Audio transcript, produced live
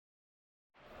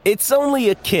It's only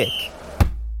a kick,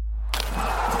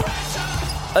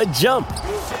 a jump,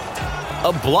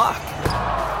 a block.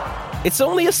 It's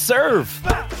only a serve.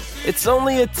 It's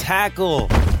only a tackle,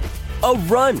 a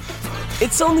run.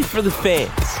 It's only for the fans.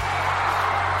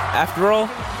 After all,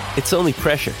 it's only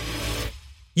pressure.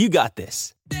 You got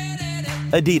this.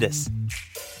 Adidas.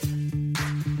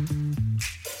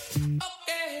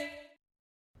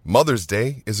 Mother's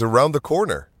Day is around the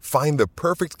corner. Find the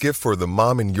perfect gift for the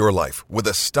mom in your life with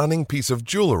a stunning piece of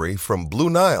jewelry from Blue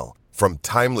Nile. From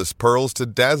timeless pearls to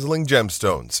dazzling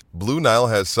gemstones, Blue Nile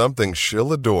has something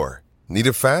she'll adore. Need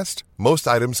it fast? Most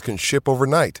items can ship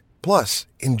overnight. Plus,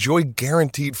 enjoy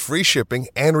guaranteed free shipping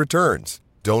and returns.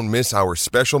 Don't miss our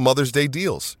special Mother's Day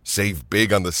deals. Save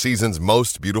big on the season's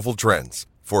most beautiful trends.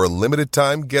 For a limited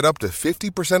time, get up to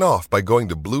 50% off by going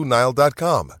to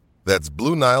BlueNile.com. That's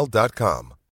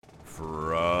BlueNile.com.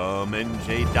 From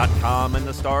NJ.com and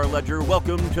the Star Ledger,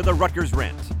 welcome to the Rutgers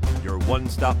Rant, your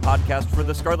one-stop podcast for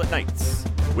the Scarlet Knights,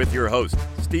 with your hosts,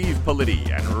 Steve Politi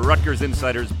and Rutgers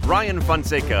insiders Brian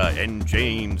Fonseca and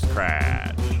James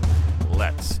Crash.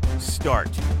 Let's start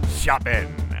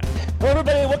shopping. Hello,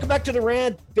 everybody. Welcome back to the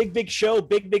Rant. Big show,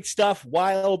 big stuff,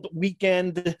 wild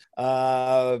weekend.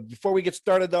 Before we get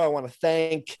started, though, I want to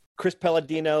thank Chris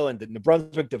Palladino and the New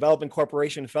Brunswick Development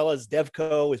Corporation. Fellas,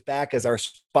 Devco is back as our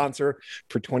sponsor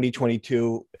for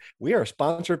 2022. We are a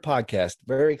sponsored podcast.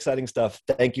 Very exciting stuff.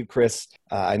 Thank you, Chris.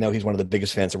 I know he's one of the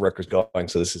biggest fans of Rutgers going,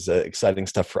 so this is exciting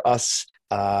stuff for us.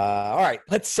 All right,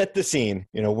 let's set the scene.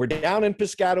 You know, we're down in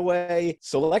Piscataway,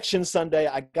 Selection Sunday.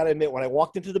 I got to admit, when I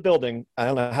walked into the building, I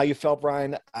don't know how you felt,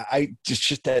 Brian. I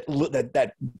just that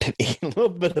little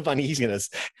bit of uneasiness.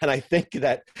 And I think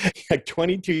that like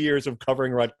 22 years of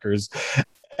covering Rutgers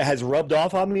has rubbed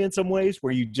off on me in some ways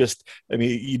where you just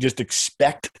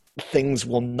expect things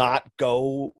will not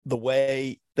go the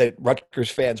way that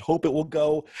Rutgers fans hope it will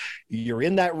go. You're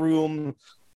in that room.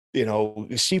 You know,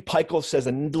 Steve Peichel says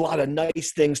a lot of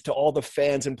nice things to all the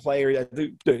fans and players,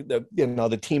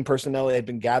 the team personnel that had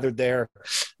been gathered there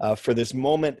for this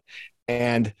moment.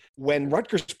 And when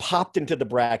Rutgers popped into the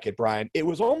bracket, Brian, it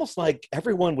was almost like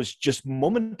everyone was just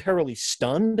momentarily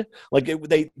stunned. Like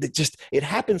it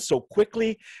happened so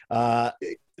quickly that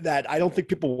I don't think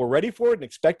people were ready for it and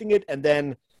expecting it. And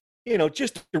then, you know,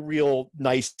 just a real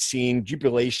nice scene,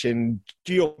 jubilation,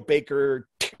 Geo Baker,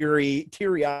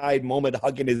 teary-eyed moment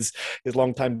hugging his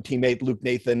longtime teammate, Luke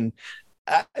Nathan.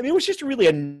 I mean, it was just really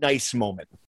a nice moment.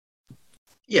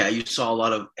 Yeah, you saw a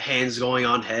lot of hands going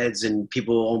on heads and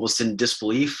people almost in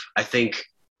disbelief. I think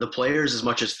the players, as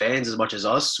much as fans, as much as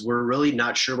us, were really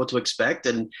not sure what to expect.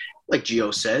 And like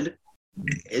Gio said,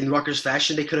 in Rutgers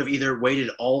fashion, they could have either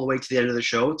waited all the way to the end of the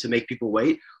show to make people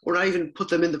wait or not even put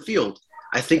them in the field.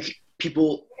 I think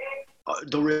people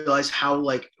don't realize how,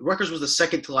 Rutgers was the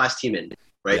second to last team in,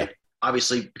 right? Yeah.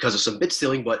 Obviously because of some bid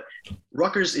stealing, but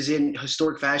Rutgers is in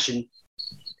historic fashion,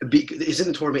 is in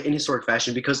the tournament in historic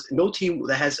fashion because no team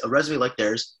that has a resume like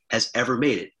theirs has ever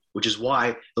made it, which is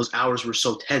why those hours were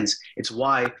so tense. It's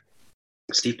why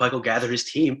Steve Peichel gathered his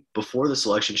team before the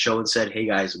selection show and said, hey,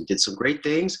 guys, we did some great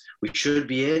things. We should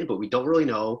be in, but we don't really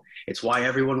know. It's why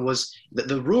everyone was –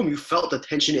 the room, you felt the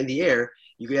tension in the air.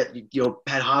 You get,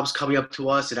 Pat Hobbs coming up to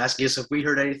us and asking us if we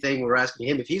heard anything. We're asking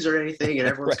him if he's heard anything, and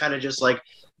everyone's kind of just like,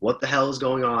 what the hell is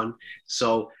going on?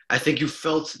 So I think you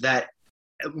felt that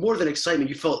more than excitement,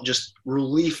 you felt just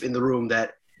relief in the room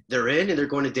that they're in and they're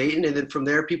going to Dayton. And then from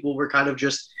there, people were kind of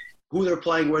just who they're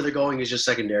playing, where they're going is just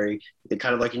secondary. And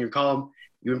kind of like in your column,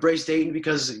 you embrace Dayton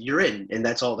because you're in, and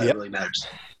that's all that really matters.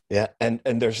 Yeah, and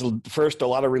there's first a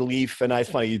lot of relief, and I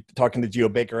find you talking to Geo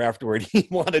Baker afterward. He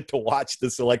wanted to watch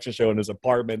the selection show in his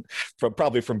apartment,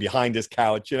 probably from behind his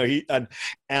couch. You know,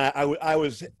 I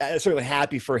was certainly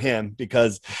happy for him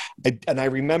because, I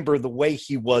remember the way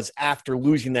he was after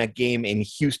losing that game in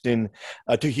Houston,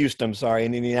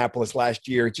 in Indianapolis last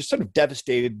year, just sort of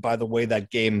devastated by the way that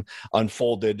game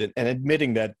unfolded, and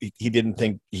admitting that he didn't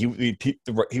think he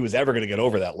was ever going to get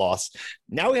over that loss.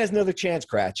 Now he has another chance,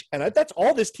 Cratch, and that's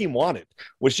all this team wanted,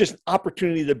 was just an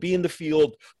opportunity to be in the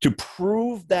field to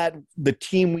prove that the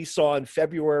team we saw in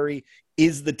February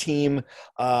is the team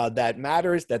that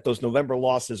matters, that those November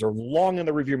losses are long in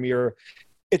the rearview mirror.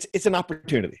 It's an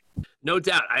opportunity. No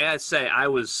doubt. I gotta say, I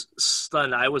was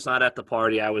stunned. I was not at the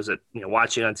party. I was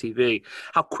watching on TV.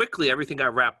 How quickly everything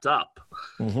got wrapped up.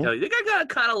 You know, they got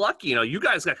kind of lucky. You know, you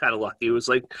guys got kind of lucky. It was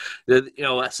like,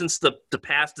 since the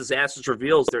past disasters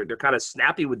reveals, they're kind of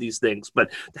snappy with these things.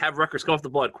 But to have Rutgers come off the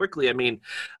board quickly, I mean,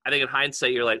 I think in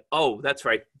hindsight, you're like, oh, that's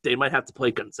right. They might have to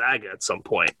play Gonzaga at some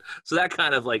point. So that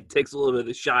kind of like takes a little bit of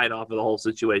the shine off of the whole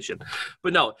situation.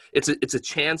 But no, it's a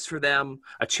chance for them,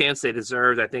 a chance they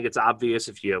deserved. I think it's obvious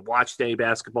if you watched any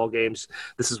basketball games.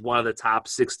 This is one of the top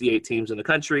 68 teams in the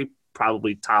country,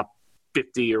 probably top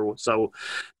 50 or so.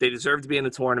 They deserve to be in the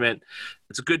tournament.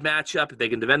 It's a good matchup. If they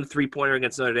can defend the three-pointer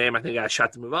against Notre Dame, I think they got a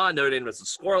shot to move on. Notre Dame doesn't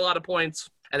score a lot of points.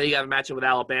 And then you got a matchup with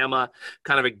Alabama,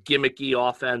 kind of a gimmicky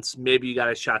offense. Maybe you got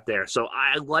a shot there. So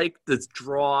I like the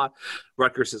draw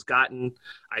Rutgers has gotten.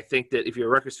 I think that if you're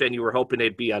a Rutgers fan, you were hoping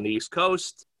they'd be on the East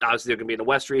Coast. Obviously, they're going to be in the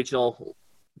West Regional,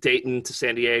 Dayton to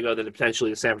San Diego, then potentially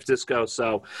to San Francisco.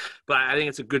 So, but I think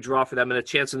it's a good draw for them and a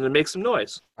chance for them to make some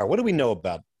noise. All right, what do we know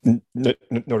about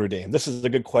Notre Dame? This is a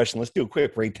good question. Let's do a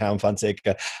quick breakdown,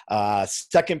 Fonseca.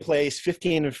 Second place,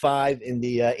 15-5 in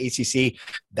the ACC.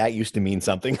 That used to mean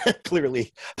something.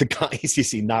 Clearly, the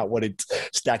ACC not what it's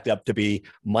stacked up to be.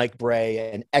 Mike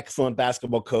Bray, an excellent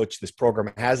basketball coach. This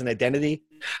program has an identity.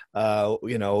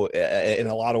 In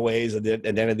a lot of ways, an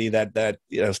identity that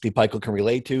Steve Pikiell can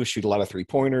relate to. Shoot a lot of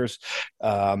 3-pointers.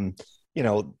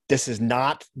 This is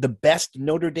not the best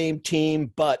Notre Dame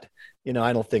team, but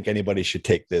I don't think anybody should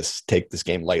take this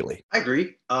game lightly. I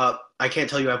agree. I can't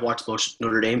tell you I've watched much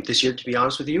Notre Dame this year, to be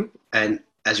honest with you. And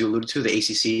as you alluded to, the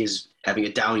ACC is having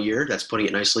a down year. That's putting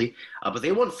it nicely. But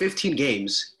they won 15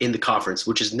 games in the conference,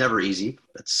 which is never easy.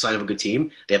 That's a sign of a good team.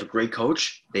 They have a great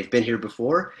coach. They've been here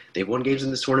before. They've won games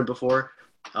in this tournament before.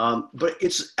 But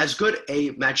it's as good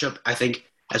a matchup, I think,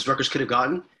 as Rutgers could have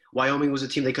gotten. Wyoming was a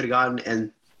team they could have gotten,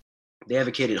 and they have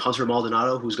a kid in Hunter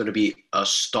Maldonado who's going to be a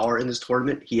star in this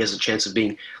tournament. He has a chance of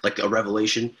being like a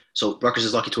revelation. So Rutgers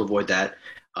is lucky to avoid that.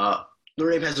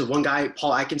 Notre Dame has one guy,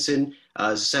 Paul Atkinson.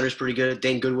 His center's pretty good.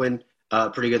 Dane Goodwin,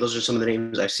 pretty good. Those are some of the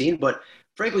names I've seen. But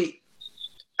frankly,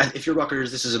 if you're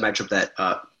Rutgers, this is a matchup that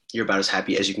you're about as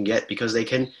happy as you can get because they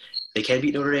can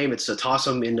beat Notre Dame. It's a toss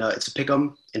 'em it's a pick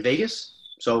 'em in Vegas.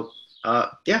 So I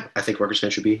think Rutgers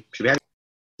fans should be happy.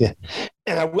 Yeah.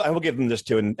 And I will give them this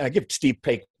too. And I give Steve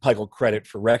Pikiell credit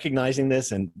for recognizing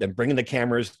this and then bringing the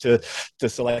cameras to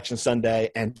Selection Sunday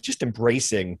and just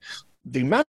embracing the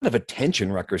amount of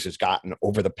attention Rutgers has gotten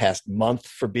over the past month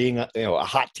for being a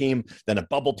hot team, then a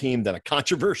bubble team, then a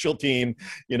controversial team,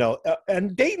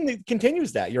 and Dayton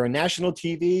continues that. You're on national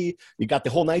TV. You got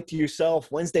the whole night to yourself,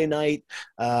 Wednesday night.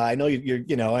 I know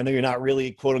you're not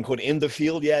really quote unquote in the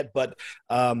field yet, but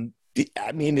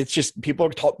it's just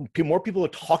more people are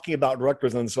talking about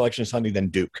Rutgers on Selection Sunday than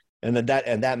Duke, and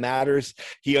that matters.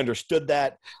 He understood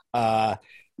that,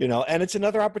 and it's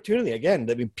another opportunity. Again,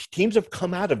 teams have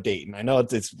come out of Dayton. I know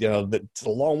it's a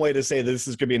long way to say this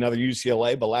is going to be another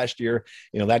UCLA, but last year,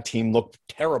 that team looked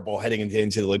terrible heading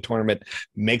into the tournament,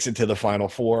 makes it to the Final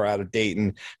Four out of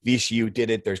Dayton. VCU did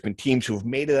it. There's been teams who have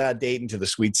made it out of Dayton to the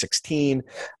Sweet 16.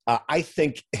 I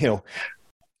think,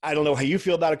 I don't know how you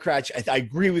feel about it, Cratch. I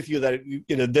agree with you that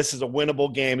this is a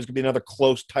winnable game. It's going to be another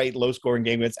close, tight, low-scoring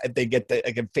game. They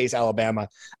can face Alabama.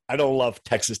 I don't love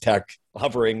Texas Tech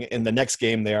hovering in the next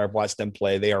game. I've watched them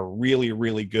play. They are really,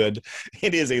 really good.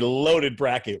 It is a loaded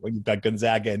bracket when you've got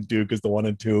Gonzaga and Duke as the 1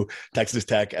 and 2, Texas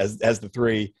Tech as the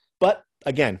 3. But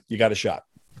again, you got a shot.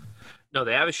 No,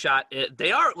 they have a shot.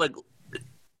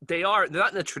 They're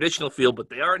not in the traditional field, but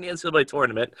they are in the NCAA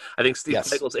tournament. I think Steve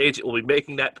Pikiell's agent will be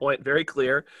making that point very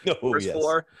clear. First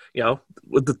four,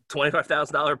 with the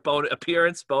 $25,000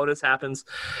 appearance bonus happens.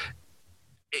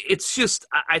 It's just,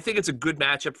 I think it's a good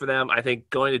matchup for them. I think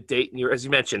going to Dayton, as you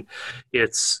mentioned,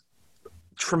 it's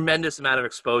tremendous amount of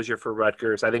exposure for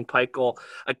Rutgers. I think Pikiell,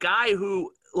 a guy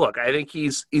who, I think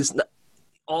he's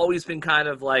always been kind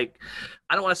of like,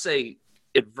 I don't want to say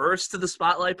adverse to the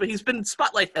spotlight, but he's been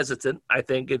spotlight hesitant, I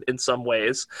think, in some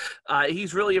ways.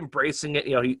 He's really embracing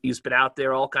it. He's been out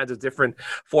there, all kinds of different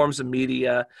forms of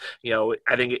media.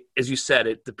 I think, as you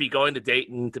said, to be going to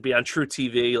Dayton, to be on True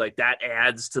TV, like that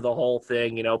adds to the whole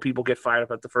thing. People get fired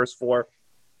up at the first four.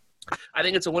 I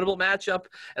think it's a winnable matchup,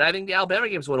 and I think the Alabama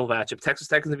game is a winnable matchup. Texas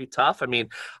Tech is going to be tough.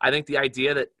 I think the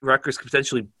idea that Rutgers could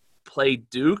potentially play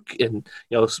Duke and,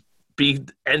 be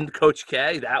end Coach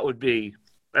K,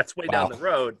 that's way down the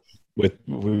road.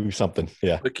 with something.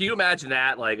 Yeah. But can you imagine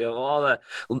that? Like all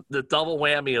the double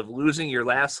whammy of losing your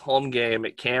last home game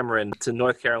at Cameron to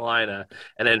North Carolina,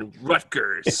 and then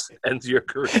Rutgers ends your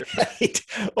career. Right.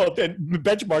 Well, then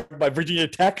benchmarked by Virginia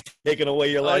Tech taking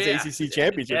away your last ACC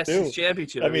championship too.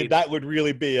 Championship. I mean, that would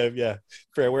really be a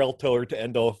farewell tour to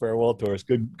end all farewell tours.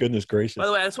 Goodness gracious. By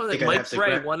the way, I just want to thank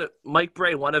Mike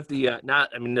Bray, one of the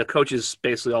the coaches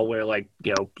basically all wear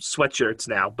sweatshirts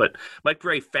now, but Mike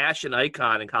Bray, fashion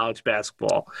icon in college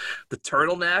basketball. The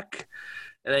turtleneck,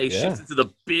 and then he shifts into the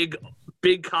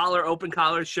big collar, open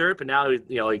collar shirt, but now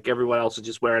like everyone else is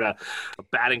just wearing a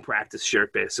batting practice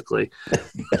shirt basically.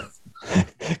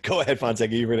 Go ahead,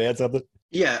 Fonseca. You ready to add something?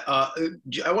 Yeah,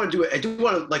 I want to do it. I do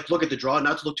want to look at the draw,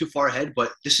 not to look too far ahead,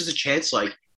 but this is a chance.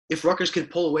 If Rutgers can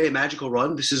pull away a magical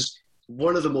run, this is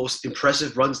one of the most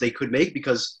impressive runs they could make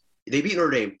because they beat Notre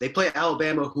Dame. They play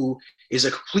Alabama, who is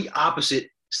a complete opposite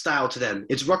style to them.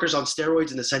 It's Rutgers on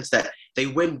steroids in the sense that they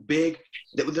win big.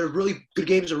 Their really good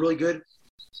games are really good,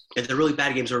 and their really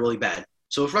bad games are really bad.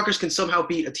 So if Rutgers can somehow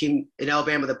beat a team in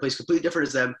Alabama that plays completely different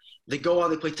as them, they go on,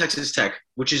 they play Texas Tech,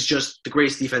 which is just the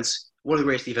greatest defense, one of the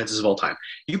greatest defenses of all time.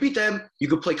 You beat them, you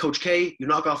could play Coach K, you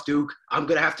knock off Duke. I'm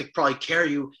going to have to probably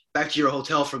carry you back to your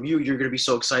hotel from you. You're going to be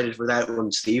so excited for that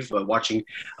one, Steve, watching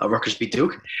Rutgers beat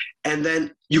Duke. And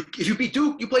then if you beat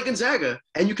Duke, you play Gonzaga,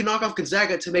 and you can knock off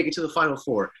Gonzaga to make it to the Final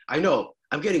Four. I know,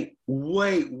 I'm getting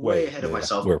way ahead of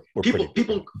myself.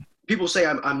 People say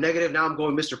I'm negative. Now I'm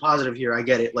going Mr. Positive here. I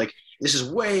get it. This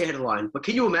is way ahead of the line. But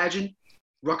can you imagine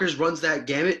Rutgers runs that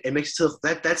gamut and makes it to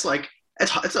that? That's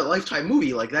a Lifetime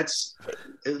movie.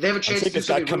 They have a chance to do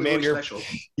something really special.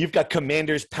 You've got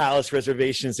Commander's Palace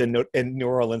reservations in New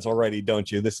Orleans already,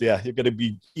 don't you? You're going to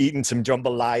be eating some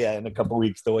jambalaya in a couple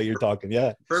weeks. The way you're talking,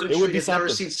 it would be something. Never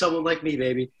seen someone like me,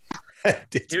 baby.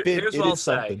 Here's what I'll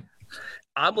say.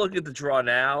 I'm looking at the draw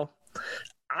now.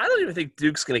 I don't even think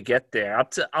Duke's going to get there.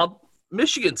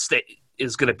 Michigan State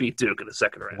is going to beat Duke in the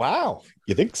second round. Wow,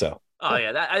 you think so? Oh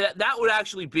yeah, that would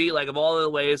actually be of all of the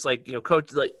ways.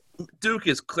 Coach, Duke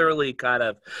is clearly kind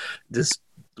of just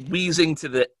wheezing to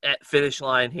the finish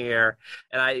line here,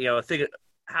 and I think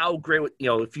how great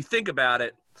if you think about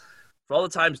it, for all the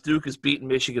times Duke has beaten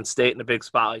Michigan State in a big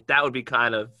spot, that would be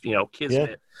kind of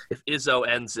kismet if Izzo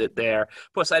ends it there.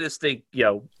 Plus, I just think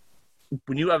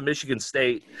when you have Michigan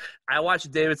State, I watched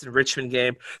the Davidson-Richmond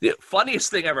game. The funniest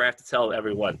thing ever I have to tell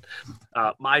everyone,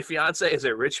 my fiance is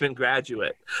a Richmond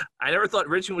graduate. I never thought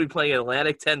Richmond would be playing an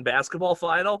Atlantic 10 basketball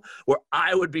final where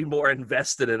I would be more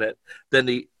invested in it than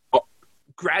the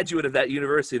graduate of that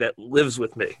university that lives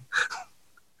with me.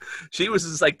 She was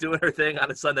just doing her thing on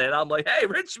a Sunday, and I'm like, hey,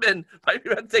 Richmond, might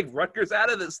be able to take Rutgers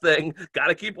out of this thing. Got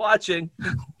to keep watching.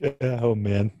 Oh,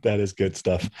 man, that is good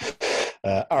stuff.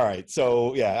 All right,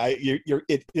 so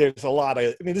there's a lot of.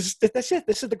 I mean, that's it.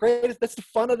 This is the greatest. That's the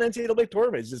fun of the NCAA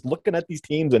tournament. Is just looking at these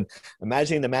teams and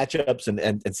imagining the matchups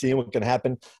and seeing what can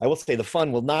happen. I will say the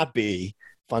fun will not be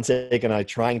Fonseca and I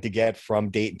trying to get from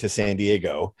Dayton to San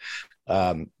Diego.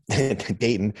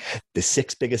 Dayton, the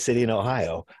sixth biggest city in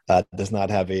Ohio, does not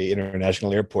have an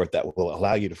international airport that will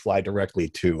allow you to fly directly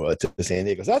to San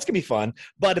Diego. So that's gonna be fun.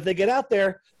 But if they get out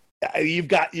there, you've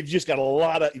got a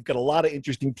lot of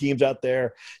interesting teams out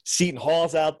there. Seton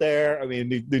Hall's out there. I mean,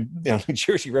 New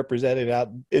Jersey represented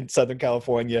out in Southern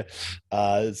California.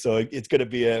 So it's going to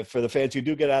be for the fans who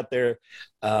do get out there.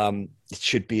 It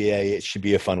should be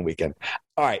a fun weekend.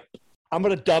 All right, I'm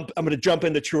going to jump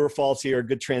into true or false here.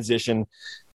 Good transition.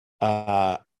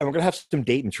 And we're going to have some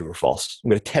Dayton true or false. I'm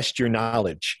going to test your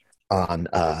knowledge on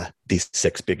the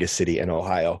sixth biggest city in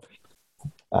Ohio.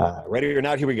 Ready or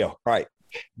not? Here we go. All right.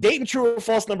 Dayton, true or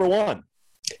false, number one.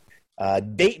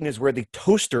 Dayton is where the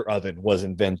toaster oven was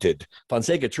invented.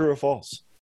 Fonseca, true or false?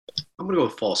 I'm going to go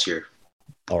with false here.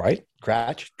 All right.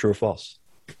 Cratch, true or false?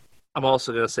 I'm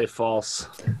also going to say false.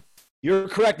 You're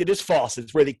correct. It is false.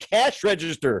 It's where the cash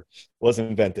register was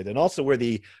invented and also where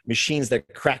the machines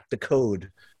that cracked the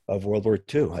code of World War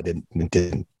II. I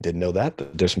didn't know that,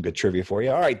 but there's some good trivia for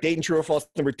you. All right. Dayton, true or false,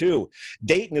 number two.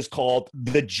 Dayton is called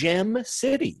the Gem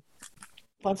City.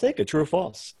 Fonseca, true or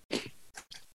false?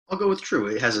 I'll go with true.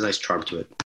 It has a nice charm to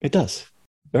it. It does.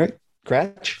 All right.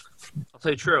 Cratch? I'll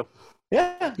say true.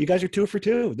 Yeah, you guys are 2 for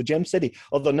 2. The Gem City.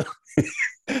 Although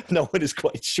no one is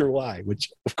quite sure why,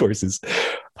 which, of course, is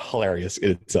hilarious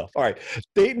in itself. All right.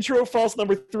 Dayton, true or false,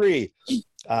 number 3.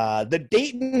 The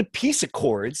Dayton Peace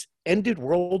Accords ended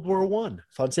World War I.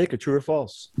 Fonseca, true or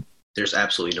false? There's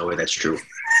absolutely no way that's true.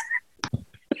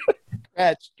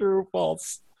 Cratch, true or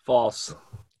false? False.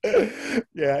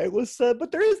 Yeah, it was,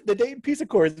 but there is the Dayton Peace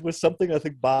Accords was something. I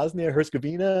think Bosnia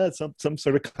Herzegovina, some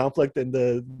sort of conflict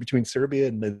between Serbia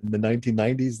in the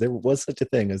 1990s. There was such a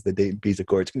thing as the Dayton Peace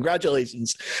Accords.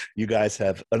 Congratulations, you guys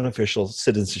have unofficial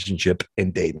citizenship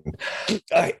in Dayton.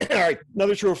 All right.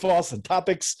 Another true or false on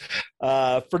topics.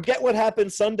 Forget what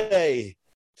happened Sunday.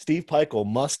 Steve Peichel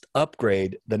must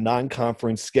upgrade the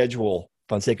non-conference schedule.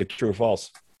 Fonseca, true or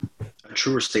false? A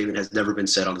truer statement has never been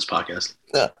said on this podcast.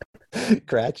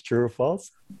 Cratch, true or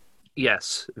false?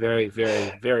 Yes, very,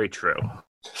 very, very true.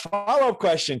 Follow-up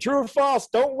question, true or false?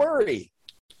 Don't worry.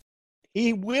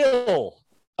 He will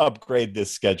upgrade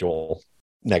this schedule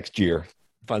next year.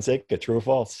 Fonseca, true or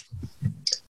false?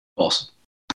 False.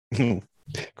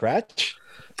 Cratch?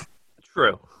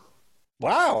 True.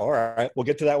 Wow, all right. We'll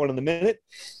get to that one in a minute.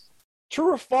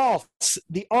 True or false?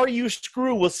 The RU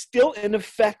screw was still in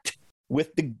effect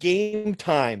with the game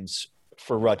times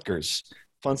for Rutgers.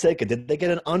 Fonseca, did they get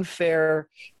an unfair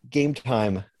game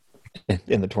time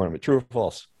in the tournament? True or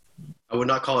false? I would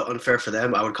not call it unfair for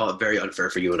them. I would call it very unfair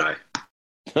for you and I.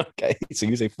 Okay, so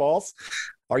you say false.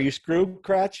 Are you screwed,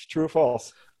 Cratch? True or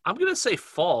false? I'm going to say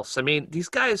false. I mean, these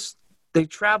guys, they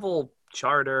travel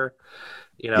charter.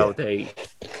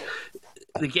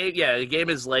 The game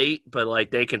is late, but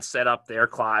like they can set up their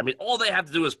clock. I mean, all they have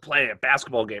to do is play a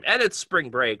basketball game, and it's spring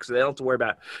break, so they don't have to worry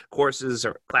about courses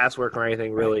or classwork or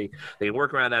anything. Really, they can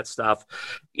work around that stuff.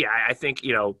 Yeah, I think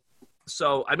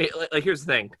So I mean, like here's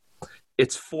the thing: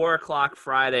 it's 4:00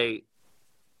 Friday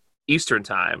Eastern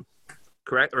time,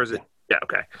 correct? Or is it? Yeah,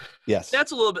 okay. Yes,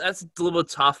 that's a little bit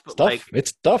tough, but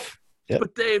it's tough. Yep.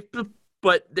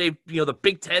 But they, the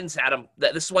Big Ten's had them.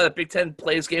 This is why the Big Ten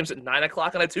plays games at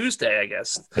 9:00 on a Tuesday, I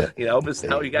guess. Because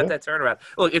now you got that turnaround.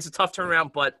 Look, it's a tough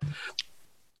turnaround, but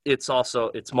it's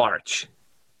March.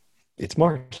 It's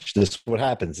March. This is what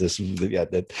happens.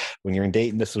 When you're in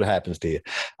Dayton, this is what happens to you.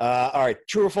 All right,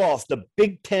 true or false? The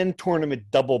Big Ten tournament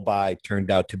double bye turned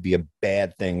out to be a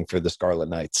bad thing for the Scarlet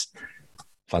Knights.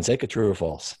 Fonseca, true or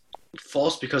false?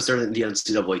 False, because they're in the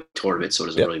NCAA tournament, so it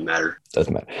doesn't really matter.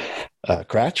 Doesn't matter.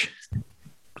 Cratch?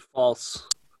 False,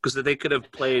 because they could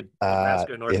have played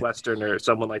Nebraska, Northwestern, or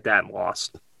someone like that and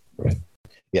lost. Right.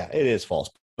 Yeah, it is false.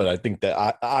 But I think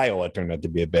that Iowa turned out to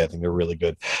be a bad thing. They're really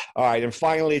good. All right, and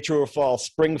finally, true or false?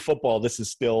 Spring football. This is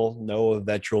still Noah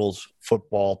Vetrel's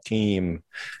football team.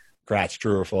 Cratch,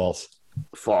 true or false?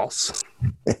 False.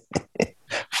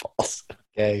 False.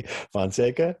 Okay,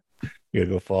 Fonseca? You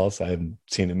gotta go false. I haven't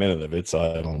seen a minute of it, so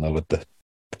I don't know what the.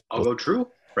 I'll go true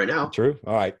right now. True.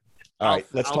 All right.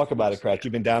 Let's talk about it, Cratch.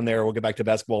 You've been down there. We'll get back to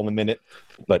basketball in a minute,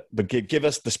 but give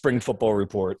us the spring football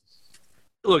report.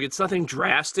 Look, it's nothing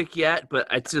drastic yet, but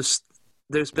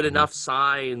there's been enough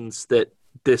signs that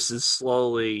this is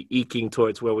slowly eking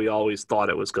towards where we always thought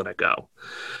it was going to go.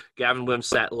 Gavin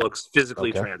Wimsatt looks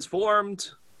physically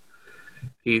transformed.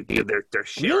 They're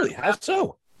sharing. Really? How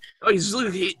so? Oh, he's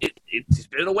been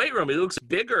in a weight room. He looks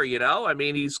bigger, I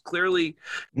mean, he's clearly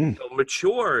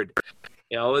matured.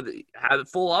 Had a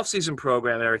full off-season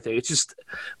program and everything. It's just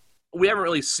we haven't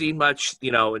really seen much,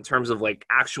 in terms of like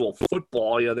actual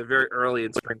football. They're very early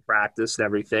in spring practice and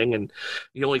everything, and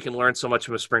you only can learn so much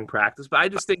from a spring practice. But I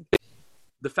just think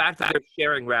the fact that they're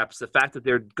sharing reps, the fact that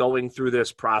they're going through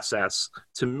this process,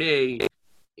 to me,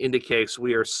 indicates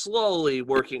we are slowly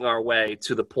working our way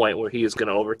to the point where he is going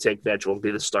to overtake Vetrel and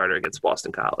be the starter against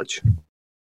Boston College.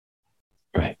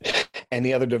 Right.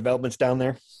 Any other developments down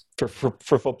there for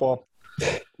football?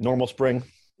 Normal spring,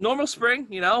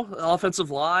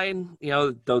 offensive line,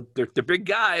 they're big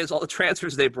guys, all the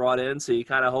transfers they brought in. So you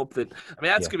kind of hope that,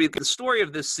 that's going to be the story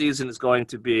of this season is going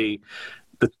to be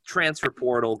the transfer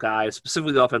portal guys,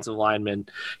 specifically the offensive linemen.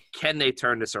 Can they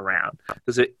turn this around?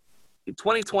 Because the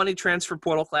 2020 transfer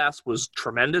portal class was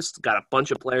tremendous. Got a bunch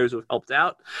of players who have helped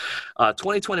out.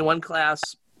 2021 class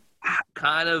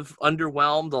kind of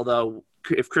underwhelmed, although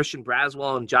if Christian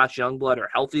Braswell and Josh Youngblood are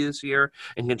healthy this year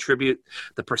and contribute,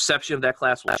 the perception of that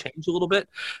class will change a little bit.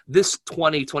 This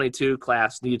 2022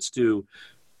 class needs to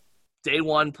day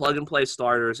one plug and play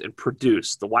starters and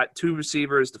produce. The 2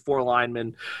 receivers, the 4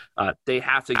 linemen, they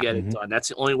have to get it done. That's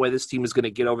the only way this team is going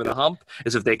to get over the hump,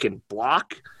 is if they can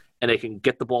block and they can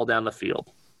get the ball down the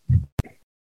field.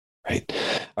 Right.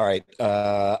 All right.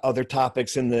 Other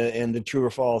topics in the true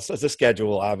or false. As a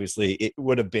schedule, obviously, it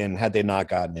would have been, had they not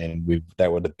gotten in,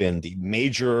 that would have been the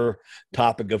major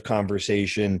topic of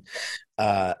conversation.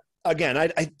 Again, I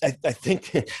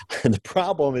think the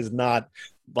problem is not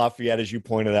Lafayette, as you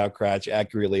pointed out, Cratch,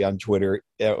 accurately on Twitter,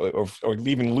 or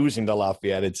even losing to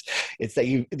Lafayette. It's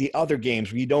that the other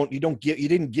games where you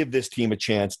didn't give this team a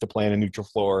chance to play on a neutral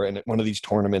floor and at one of these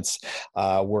tournaments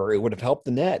where it would have helped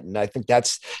the net. And I think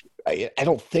that's I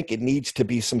don't think it needs to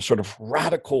be some sort of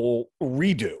radical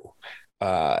redo.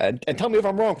 And tell me if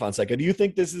I'm wrong, Fonseca. Do you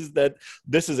think this is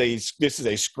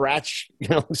a scratch,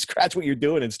 scratch what you're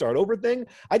doing and start over thing?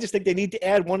 I just think they need to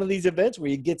add one of these events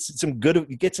where you get some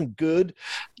good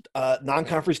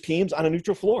non-conference teams on a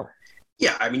neutral floor.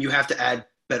 Yeah, I mean, you have to add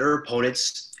better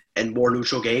opponents and more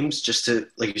neutral games just to,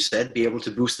 like you said, be able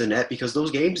to boost the net, because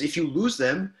those games, if you lose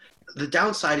them, the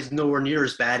downside is nowhere near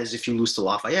as bad as if you lose to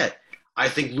Lafayette. I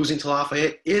think losing to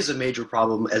Lafayette is a major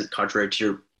problem, as contrary to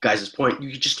your guys' point.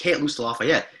 You just can't lose to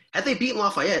Lafayette. Had they beaten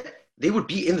Lafayette, they would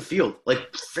be in the field,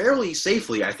 like, fairly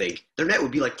safely, I think. Their net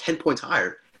would be like 10 points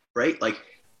higher, right? Like,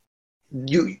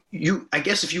 I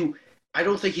guess I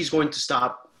don't think he's going to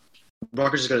stop.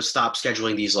 Rutgers is going to stop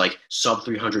scheduling these like sub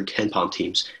 300 Ken Palm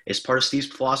teams. It's part of Steve's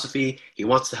philosophy. He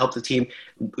wants to help the team,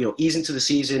 ease into the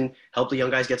season, help the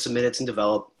young guys get some minutes and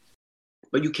develop.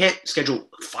 But you can't schedule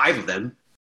 5 of them.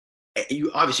 You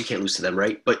obviously can't lose to them,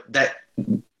 right? But that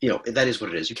is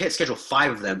what it is. You can't schedule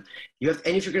 5 of them.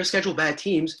 And if you're going to schedule bad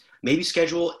teams, maybe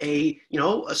schedule a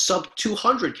sub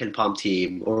 200 Ken Palm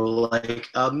team, or like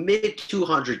a mid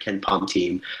 200 Ken Palm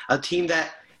team, a team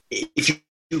that if you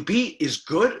beat is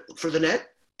good for the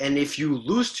net, and if you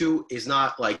lose to is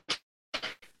not like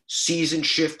season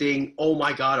shifting. Oh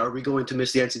my God, are we going to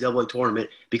miss the NCAA tournament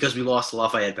because we lost to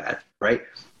Lafayette bad, right?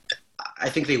 I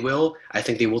think they will. I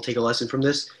think they will take a lesson from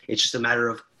this. It's just a matter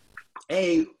of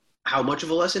A, how much of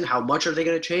a lesson, how much are they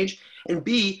going to change? And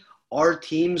B, are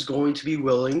teams going to be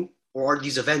willing, or are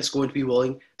these events going to be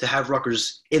willing to have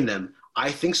Rutgers in them?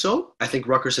 I think so. I think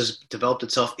Rutgers has developed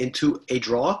itself into a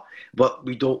draw, but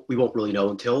we won't really know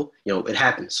until, it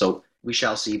happens. So we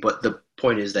shall see. But the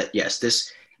point is that, yes,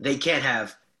 they can't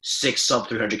have 6 sub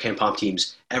 300 Ken Palm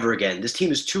teams ever again. This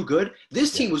team is too good.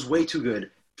 This team was way too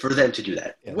good for them to do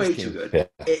that. Way too good. Yeah.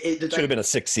 It should have been a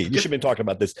 6 seed. You should have been talking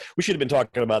about this. We should have been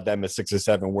talking about them as 6 or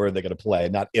 7, where they're going to play,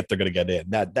 not if they're going to get in.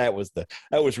 That was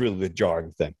really the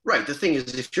jarring thing. Right. The thing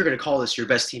is, if you're going to call this your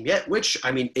best team yet, which,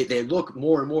 I mean, they look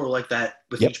more and more like that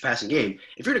with each passing game.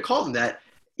 If you're going to call them that,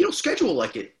 schedule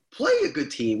like it. Play a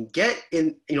good team. Get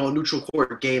in, a neutral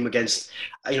court game against,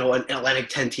 an Atlantic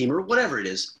 10 team or whatever it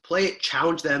is. Play it,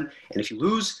 challenge them, and if you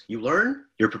lose, you learn.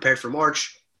 You're prepared for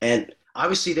March, and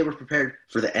obviously, they were prepared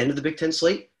for the end of the Big Ten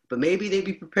slate, but maybe they'd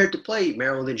be prepared to play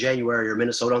Maryland in January or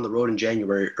Minnesota on the road in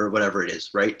January or whatever it is,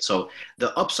 right? So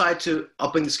the upside to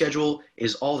upping the schedule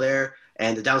is all there,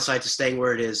 and the downside to staying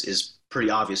where it is pretty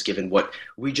obvious given what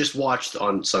we just watched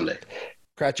on Sunday.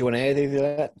 Kratz, you want to add anything to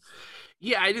that?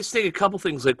 Yeah, I just think a couple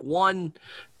things. Like, one,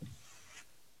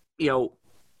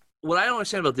 what I don't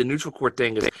understand about the neutral court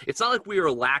thing is it's not like we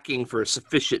are lacking for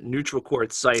sufficient neutral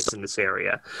court sites in this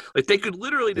area. Like, they could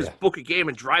literally just book a game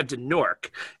and drive to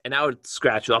Newark, and I would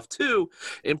scratch it off. 2,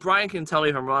 and Brian can tell me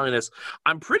if I'm wrong on this,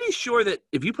 I'm pretty sure that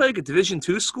if you play like a Division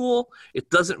II school, it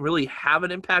doesn't really have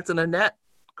an impact on the net.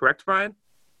 Correct, Brian?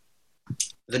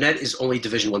 The net is only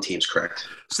Division I teams, correct?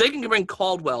 So they can bring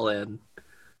Caldwell in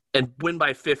and win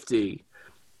by 50.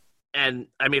 And,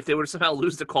 I mean, if they were to somehow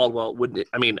lose to Caldwell, it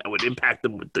would impact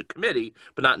them with the committee,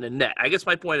 but not in the net. I guess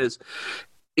my point is,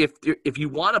 if you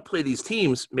want to play these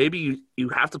teams, maybe you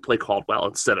have to play Caldwell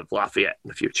instead of Lafayette in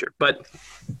the future. But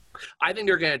I think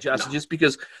they're going to adjust just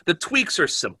because the tweaks are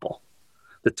simple.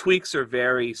 The tweaks are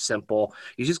very simple.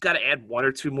 You just got to add 1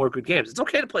 or 2 more good games. It's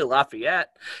okay to play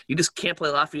Lafayette. You just can't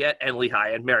play Lafayette and Lehigh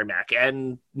and Merrimack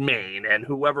and Maine and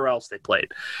whoever else they played.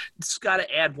 You just got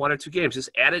to add 1 or 2 games.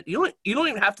 Just add it. You don't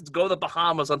even have to go to the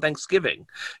Bahamas on Thanksgiving.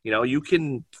 You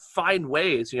can find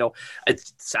ways.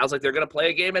 It sounds like they're going to play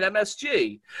a game at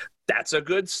MSG. That's a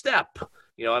good step.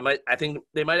 I think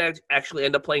they might actually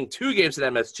end up playing 2 games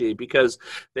at MSG because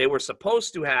they were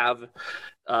supposed to have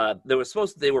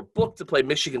they were booked to play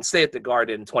Michigan State at the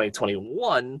Garden in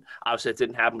 2021. Obviously, it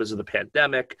didn't happen because of the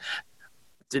pandemic.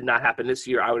 It did not happen this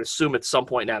year. I would assume at some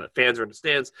point now that fans are in the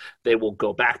stands, they will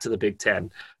go back to the Big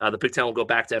Ten. The Big Ten will go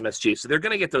back to MSG. So they're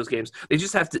going to get those games. They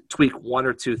just have to tweak 1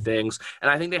 or 2 things, and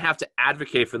I think they have to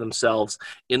advocate for themselves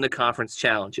in the conference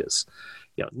challenges.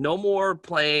 No more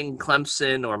playing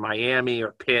Clemson or Miami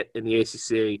or Pitt in the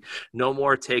ACC. No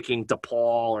more taking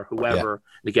DePaul or whoever in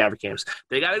the Gavitt games.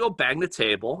 They got to go bang the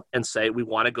table and say, we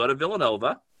want to go to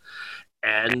Villanova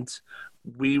and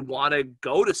we want to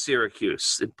go to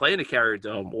Syracuse and play in the Carrier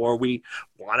Dome, or we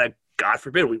want to, God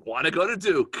forbid, we want to go to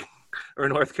Duke or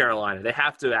North Carolina. They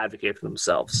have to advocate for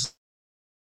themselves.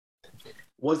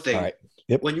 One thing,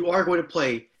 when you are going to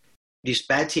play these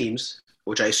bad teams,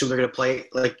 which I assume they're going to play,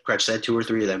 like Kretsch said, 2 or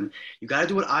 3 of them, you got to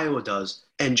do what Iowa does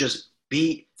and just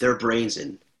beat their brains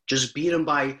in. Just beat them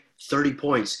by 30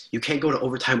 points. You can't go to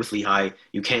overtime with Lehigh.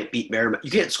 You can't beat Merrimack.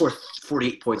 You can't score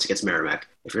 48 points against Merrimack.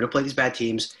 If you're going to play these bad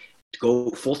teams, go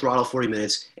full throttle 40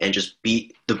 minutes and just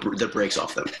beat the brakes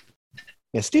off them.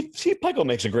 Yeah, Steve Pikel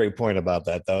makes a great point about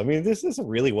that, though. I mean, this isn't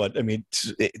really what I mean.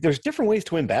 There's different ways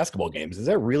to win basketball games. Is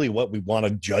that really what we want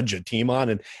to judge a team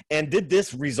on? And did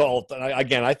this result? And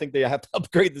I think they have to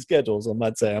upgrade the schedules. I'm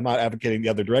not advocating the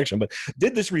other direction, but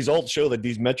did this result show that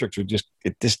these metrics are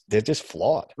they're just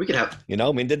flawed? We could have,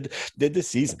 did this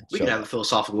season? We could have a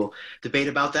philosophical debate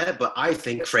about that, but I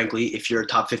think, frankly, if you're a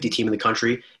top 50 team in the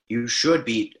country, you should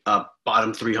beat a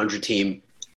bottom 300 team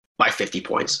by 50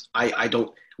 points. I don't.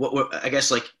 I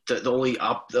guess like the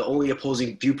only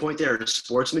opposing viewpoint there is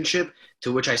sportsmanship,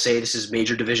 to which I say this is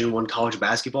major Division I college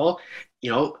basketball.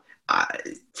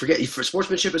 For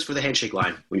sportsmanship is for the handshake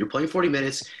line. When you're playing 40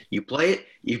 minutes, you play it,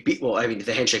 you beat. Well, I mean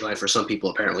the handshake line for some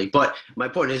people apparently, but my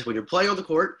point is when you're playing on the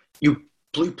court, you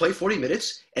play 40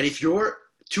 minutes, and if you're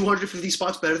 250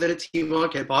 spots better than a team on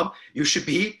KenPom, you should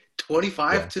be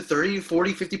 25 to 30,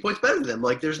 40, 50 points better than them.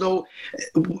 Like, there's no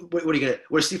 – what are you going to –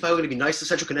 what is Steve Pikel going to be nice to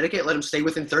Central Connecticut, let him stay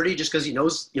within 30 just because he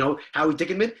knows, Howie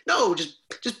Dickinman? No, just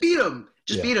beat him.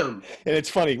 Beat him. And it's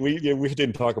funny. We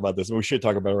didn't talk about this, and we should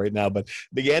talk about it right now. But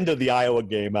the end of the Iowa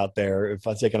game out there,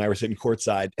 Fonseca and I were sitting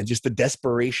courtside, and just the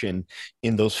desperation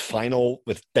in those final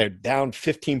 – they're down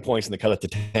 15 points and they cut it to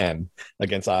 10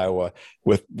 against Iowa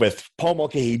with Paul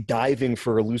Mulcahy diving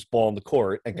for a loose ball in the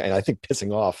court and I think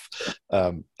pissing off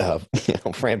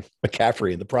Fran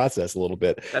McCaffrey in the process a little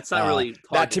bit. That's not really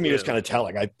that to me was kind of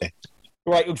telling, I think.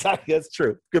 Right, exactly. That's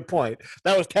true. Good point.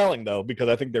 That was telling, though, because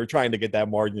I think they were trying to get that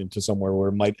margin to somewhere where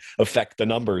it might affect the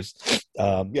numbers.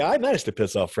 I managed to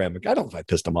piss off Fran. I don't know if I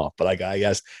pissed him off, but I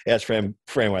asked Fran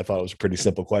when I thought it was a pretty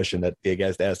simple question that he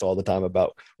gets asked all the time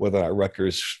about whether or not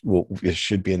Rutgers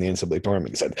should be in the NCAA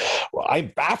tournament. He said, well,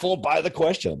 I'm baffled by the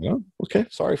question. Okay,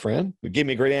 sorry, Fran. You gave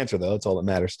me a great answer, though. That's all that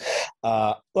matters.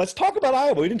 Let's talk about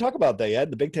Iowa. We didn't talk about that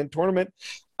yet. The Big Ten tournament.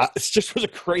 It just was a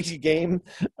crazy game.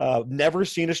 Never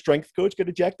seen a strength coach get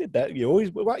ejected. That you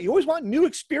always want new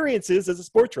experiences as a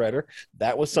sports writer.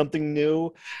 That was something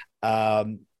new. I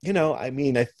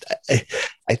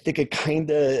think it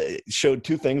kind of showed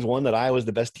two things. One, that Iowa was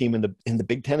the best team in the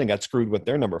Big Ten and got screwed with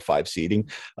their number 5 seeding.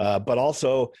 But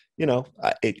also,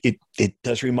 it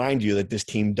does remind you that this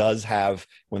team does have,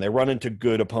 when they run into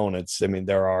good opponents, I mean,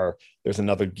 there's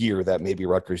another gear that maybe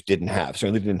Rutgers didn't have.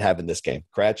 Certainly didn't have in this game.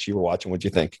 Kratch, you were watching. What'd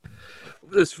you think?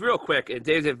 Just real quick, and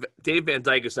Dave Van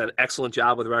Dyke has done an excellent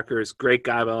job with Rutgers. Great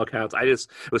guy by all accounts. It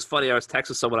was funny. I was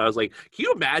texting someone. I was like, can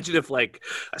you imagine if like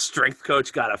a strength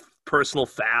coach got a personal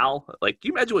foul? Like, can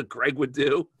you imagine what Greg would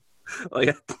do?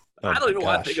 Like, I don't even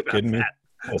want to think about that.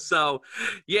 So,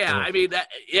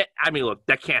 look,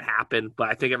 that can't happen, but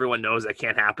I think everyone knows that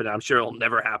can't happen. I'm sure it'll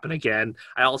never happen again.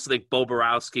 I also think Bo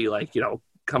Borowski,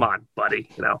 come on, buddy,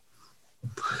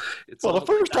 the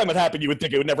first time it happened, you would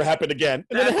think it would never happen again,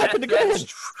 and then it happened again.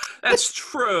 That's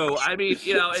true. I mean,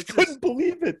 I couldn't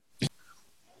believe it.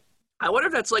 I wonder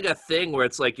if that's like a thing where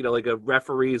it's like, like a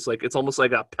referee's like, it's almost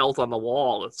like a pelt on the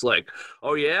wall. It's like,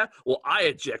 oh yeah, well, I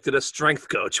ejected a strength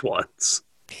coach once.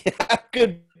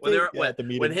 Good.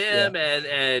 When him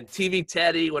and TV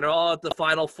Teddy, when they're all at the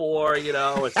Final Four,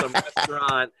 at some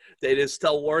restaurant, they just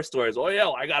tell war stories. Oh yeah,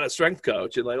 well, I got a strength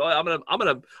coach, and like, oh, I'm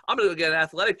gonna get an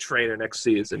athletic trainer next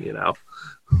season.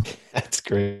 That's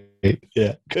great.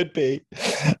 Yeah, could be.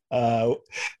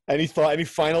 Any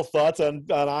final thoughts on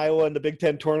Iowa and the Big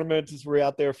Ten tournament as we're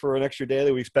out there for an extra day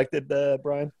that we expected,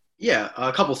 Brian? Yeah,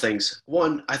 a couple things.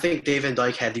 One, I think Dave Van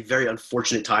Dyke had the very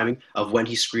unfortunate timing of when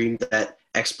he screamed that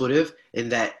expletive, in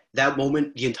that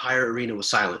moment the entire arena was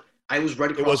silent. I was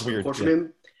right across the court from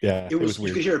him. Yeah, it was weird.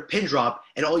 You could hear a pin drop,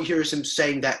 and all you hear is him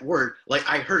saying that word. Like,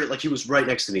 I heard it like he was right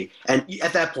next to me. And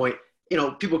at that point,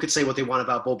 people could say what they want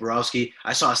about Bo Borowski.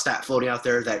 I saw a stat floating out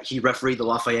there that he refereed the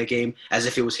Lafayette game as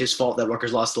if it was his fault that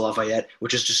Rutgers lost to Lafayette,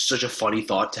 which is just such a funny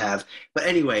thought to have. But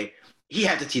anyway, he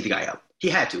had to tee the guy up. He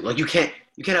had to. Like, you can't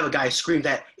have a guy scream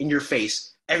that in your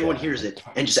face. Everyone hears it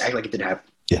and just act like it didn't happen.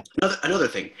 Yeah. Another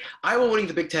thing, Iowa winning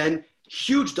the Big Ten,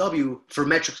 huge W for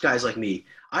metrics guys like me.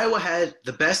 Iowa had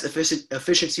the best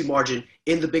efficiency margin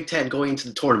in the Big Ten going into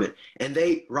the tournament, and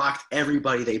they rocked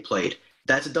everybody they played.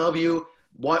 That's a W.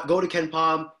 Go to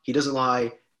KenPom. He doesn't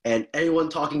lie. And anyone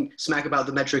talking smack about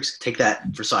the metrics, take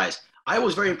that for size. Iowa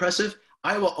was very impressive.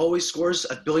 Iowa always scores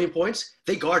 1 billion points.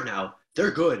 They guard now.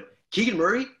 They're good. Keegan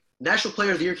Murray, National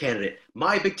Player of the Year candidate.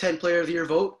 My Big Ten Player of the Year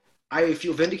vote. I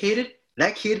feel vindicated.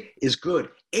 That kid is good.